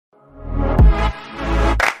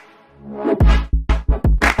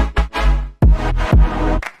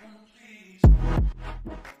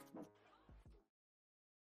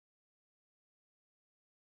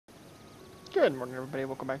Good morning, everybody.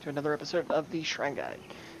 Welcome back to another episode of the Shrine Guide.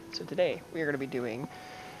 So today we are going to be doing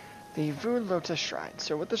the Voo Lota Shrine.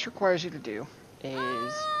 So what this requires you to do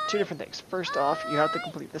is two different things. First off, you have to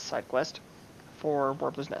complete this side quest for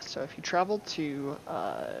Warbler's Nest. So if you travel to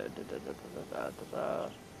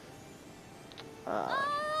the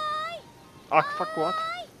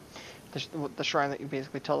shrine that you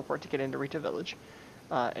basically teleport to get into Rita Village,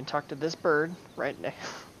 and talk to this bird right next,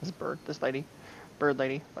 bird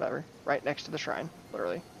lady, whatever, right next to the shrine,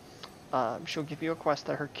 literally. She'll give you a quest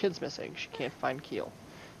that her kid's missing. She can't find Keel.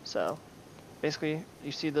 So, basically,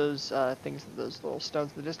 you see those things, those little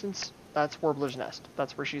stones in the distance? That's Warbler's Nest.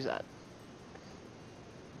 That's where she's at.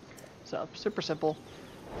 So, super simple.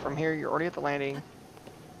 From here, you're already at the landing.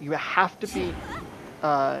 You have to beat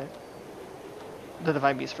the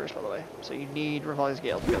Divine Beast first, by the way. So you need Rivali's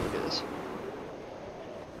Gale to be able to do this.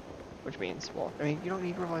 Which means, well, I mean, you don't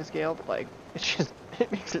need Rivali's Gale, but, like, it's just,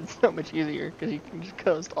 it makes it so much easier, because you can just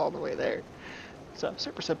coast all the way there. So,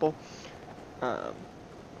 super simple. Go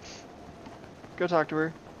talk to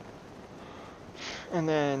her. And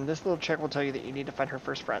then this little check will tell you that you need to find her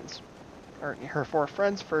first friends. Or her 4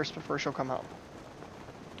 friends first before she'll come home.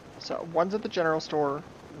 So, one's at the general store,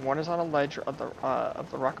 one is on a ledge of the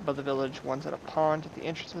rock above the village, one's at a pond at the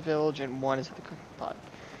entrance of the village, and one is at the cooking pot.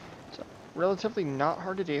 So, relatively not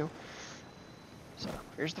hard to do. So,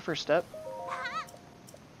 here's the first step.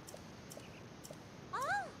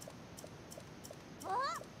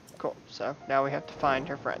 Cool. So, now we have to find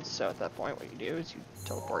her friends. So, at that point, what you do is you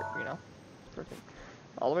teleport, you know,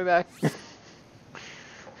 all the way back.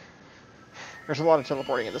 There's a lot of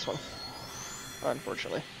teleporting in this one,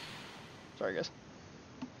 unfortunately. Sorry, guys.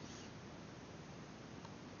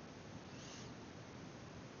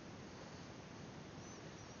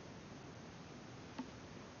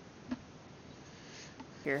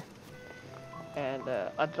 Here. And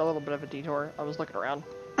I did a little bit of a detour. I was looking around.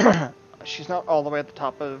 She's not all the way at the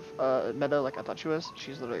top of Meadow like I thought she was.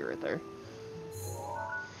 She's literally right there.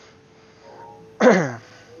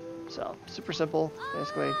 So, super simple.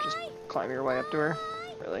 Basically, just climb your way up to her.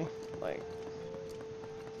 Really. Like,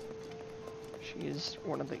 she is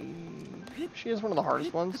one of the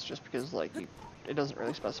hardest ones, just because, like, it doesn't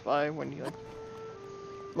really specify when you, like,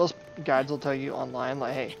 most guides will tell you online,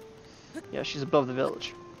 like, hey, yeah, she's above the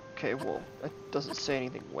village. Okay, well, it doesn't say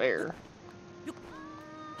anything where.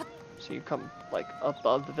 So you come, like,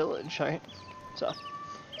 above the village, right? So,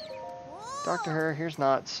 talk to her. Here's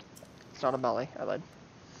Knots. It's not a Molly. I lied.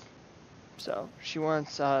 So, she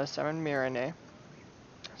wants Salmon Mirene.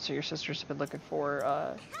 So your sisters have been looking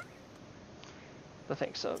for the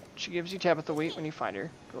thing. So, she gives you Tabitha Wheat when you find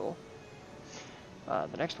her. Cool.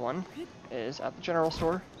 The next one is at the general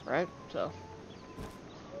store, right? So,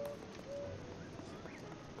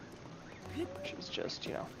 she's just,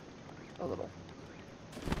 you know, a little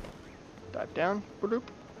dive down. Boop.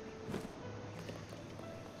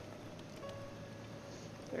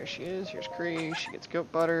 There she is. Here's Cree. She gets goat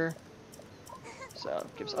butter. So,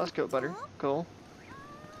 gives us goat butter. Cool.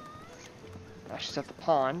 Now she's at the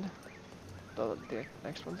pond. The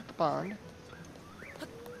next one's at the pond.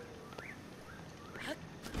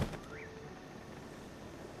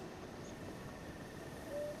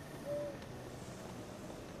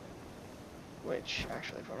 Which,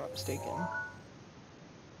 actually, if I'm not mistaken,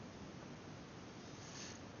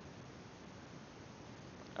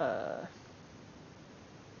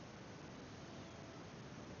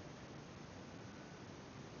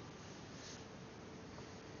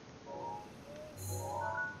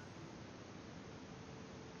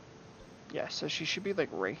 yeah, so she should be, like,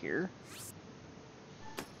 right here.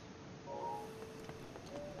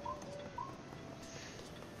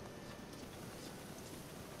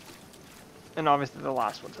 And obviously the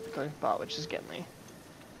last one's at the cooking pot, which is Genly.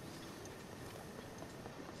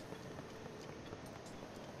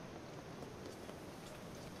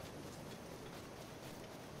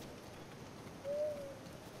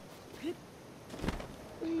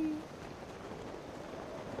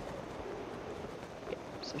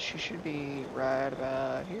 So she should be right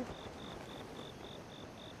about here.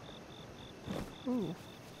 Ooh.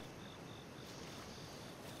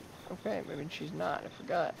 Okay, maybe she's not. I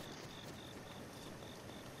forgot.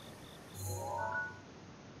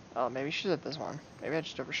 Oh, maybe she's at this one. Maybe I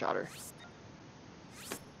just overshot her.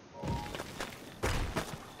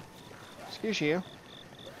 Excuse you.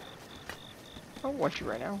 I don't want you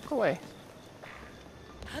right now. Go away.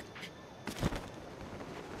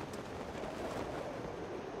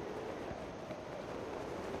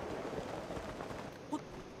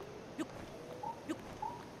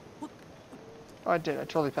 Oh, I did. I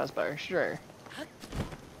totally passed by her. She's right here.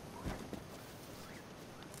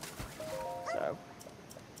 So,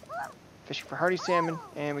 Fishing for hardy salmon,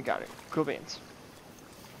 and we got it. Cool beans.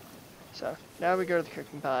 So, now we go to the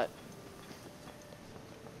cooking pot.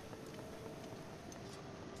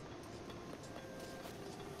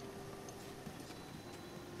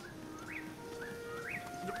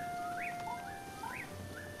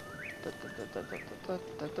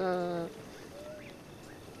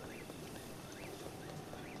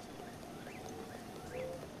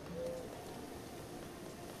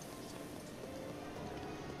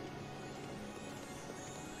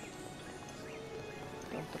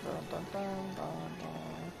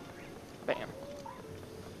 Bam. Here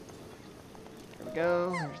we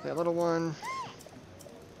go. Here's that little one.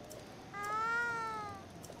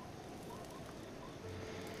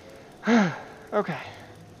 Okay.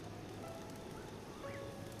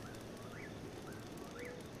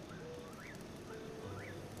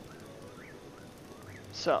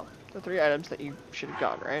 So, the 3 items that you should have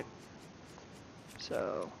gotten, right?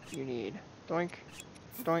 So, you need doink,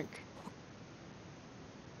 doink,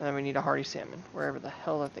 and then we need a hardy salmon, wherever the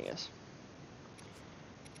hell that thing is.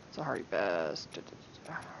 It's a hardy bass.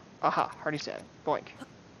 Aha, hardy salmon, boink.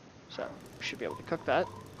 So, we should be able to cook that.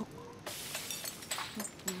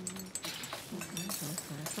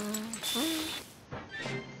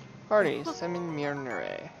 Hardy salmon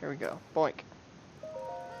marinare. Here we go, boink.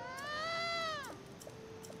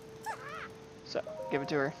 So, give it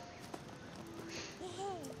to her.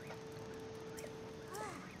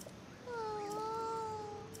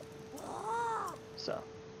 So,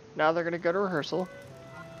 now they're going to go to rehearsal.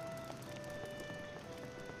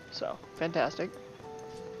 So, fantastic.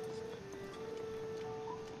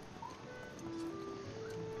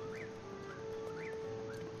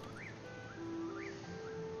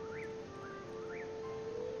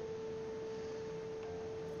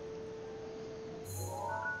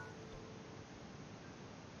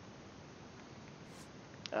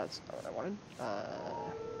 That's not what I wanted.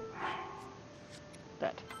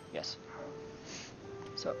 That. Yes.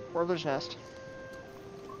 So, Warbler's Nest.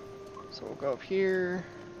 So we'll go up here.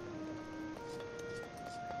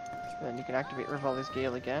 Then you can activate Rivali's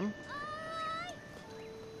Gale again.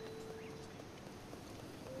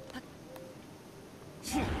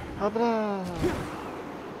 Habla!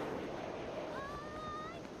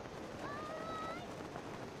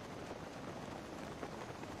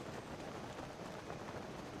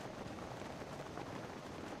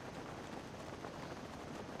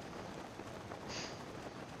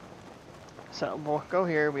 So we'll go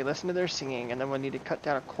here, we listen to their singing, and then we'll need to cut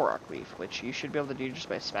down a korok leaf, which you should be able to do just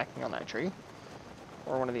by smacking on that tree.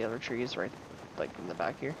 Or one of the other trees right, like, in the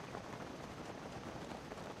back here.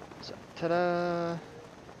 So, ta-da!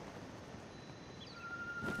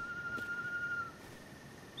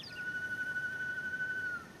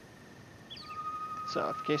 So,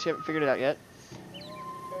 in case you haven't figured it out yet,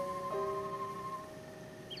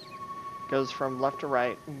 goes from left to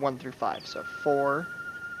right, 1 through 5. So 4,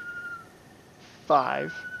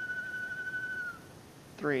 5,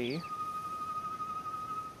 3,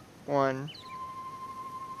 1,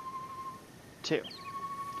 2.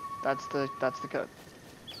 That's the code.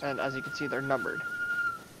 And as you can see, they're numbered.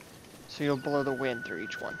 So you'll blow the wind through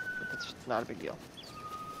each one, but that's not a big deal.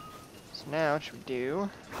 So now what should we do?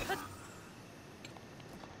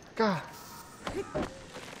 God.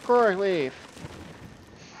 Korok leaf.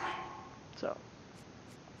 So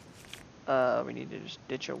we need to just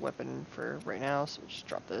ditch a weapon for right now, so just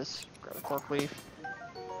drop this, grab a korok leaf.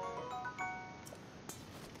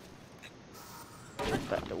 Put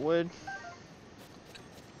that into wood.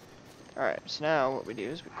 Alright, so now what we do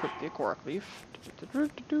is we cook the korok leaf.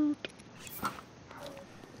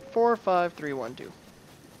 4, 5, 3, 1, 2.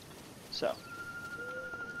 So.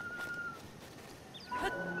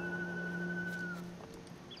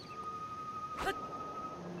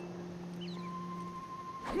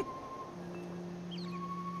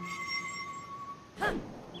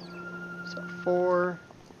 So 4.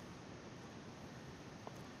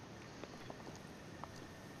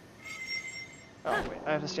 Oh, wait,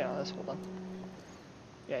 I have to stand on this, hold on.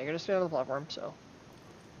 Yeah, you're gonna stand on the platform, so.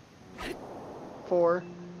 4.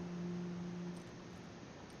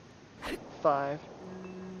 5.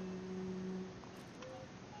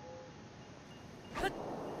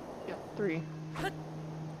 Yeah, 3.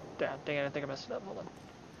 Damn, dang it, I think I messed it up, hold on.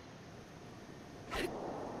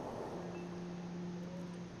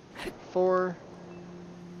 4.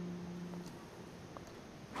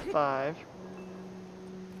 5.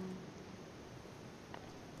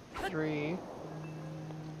 3.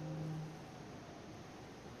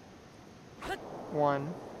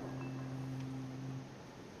 1.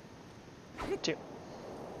 2.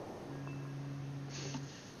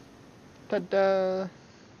 Ta-da!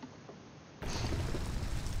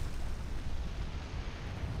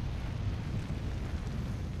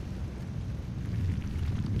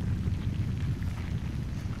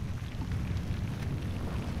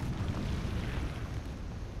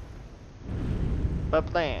 But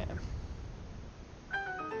blam.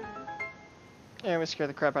 And we scare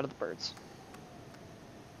the crap out of the birds.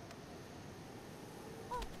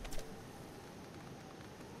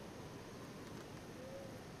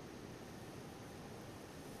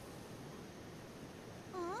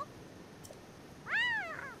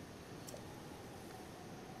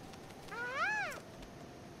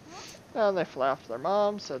 And they fly off to their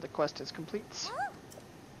mom, so the quest is complete.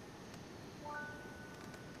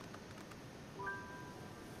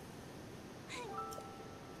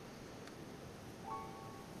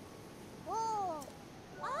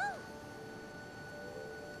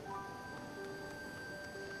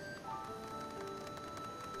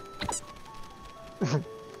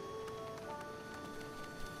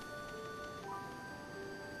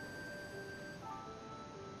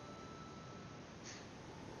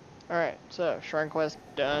 Alright, so shrine quest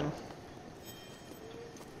done.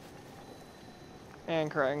 And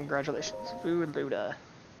congratulations, Voo Lota.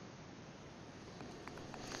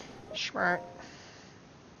 Smart.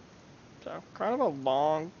 So, kind of a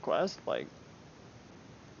long quest, like,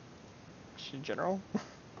 in general.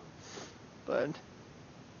 But,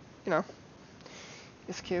 you know,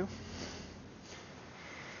 it's cute.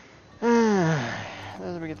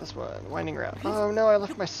 Let me get this one. Winding route. Oh no, I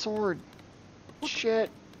left my sword. Shit.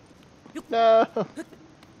 No! I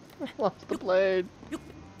lost the blade.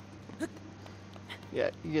 Yeah,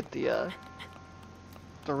 you get the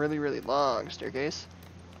really, really long staircase.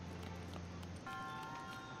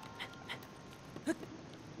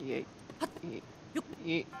 Yeet. Yeet.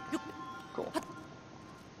 Yeet. Cool.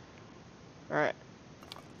 Alright.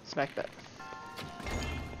 Smack that.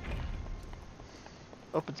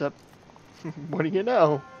 Opens up. What do you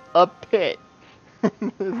know? A pit.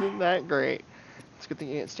 Isn't that great? It's a good thing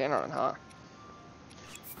you didn't stand on it, huh?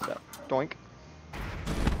 So, doink.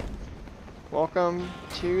 Welcome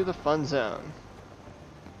to the fun zone.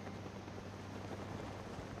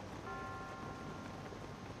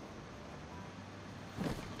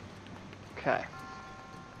 Okay.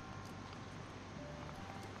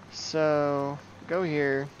 So, go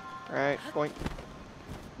here. Alright, boink.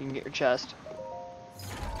 You can get your chest.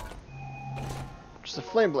 Which is a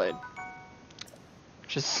flame blade.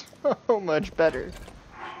 Which is so much better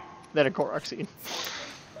than a Korok seed.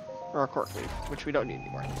 Or a cork leaf, which we don't need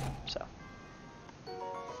anymore.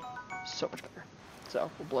 So much better.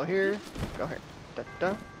 So, we'll blow here, go here. Da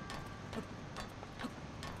da.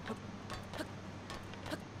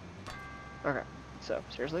 Okay, so,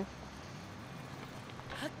 seriously?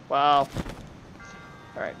 Wow.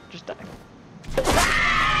 Alright, just die. Since the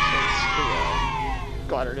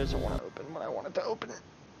glider doesn't want to open when I want it to open.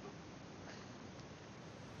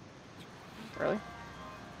 Really?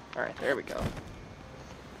 Alright, there we go.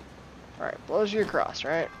 Alright, blows you across,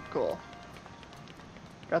 right? Cool.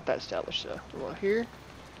 Got that established, so we'll here.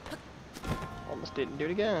 Almost didn't do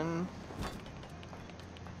it again.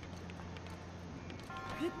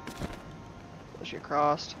 Blows you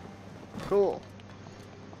across. Cool.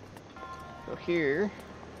 Go here.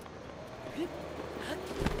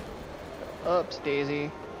 Ups,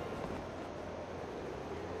 Daisy.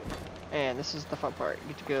 And this is the fun part. You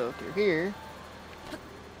get to go through here.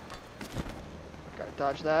 Gotta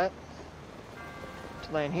dodge that.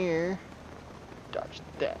 To land here. Dodge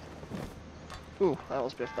that. Ooh, I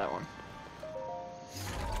almost biffed that one.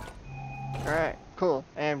 Alright, cool.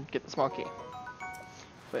 And get the small key.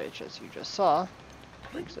 Which, as you just saw,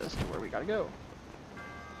 brings us to where we gotta go.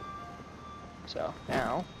 So,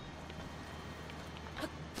 now,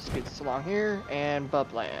 speeds us along here, and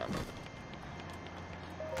blam.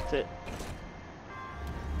 That's it.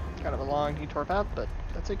 It's kind of a long detour path, but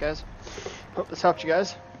that's it, guys. Hope this helped you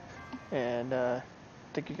guys. And,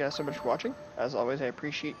 thank you guys so much for watching. As always, I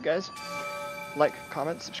appreciate you guys. Like,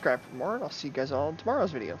 comment, subscribe for more, and I'll see you guys all in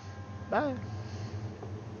tomorrow's video. Bye!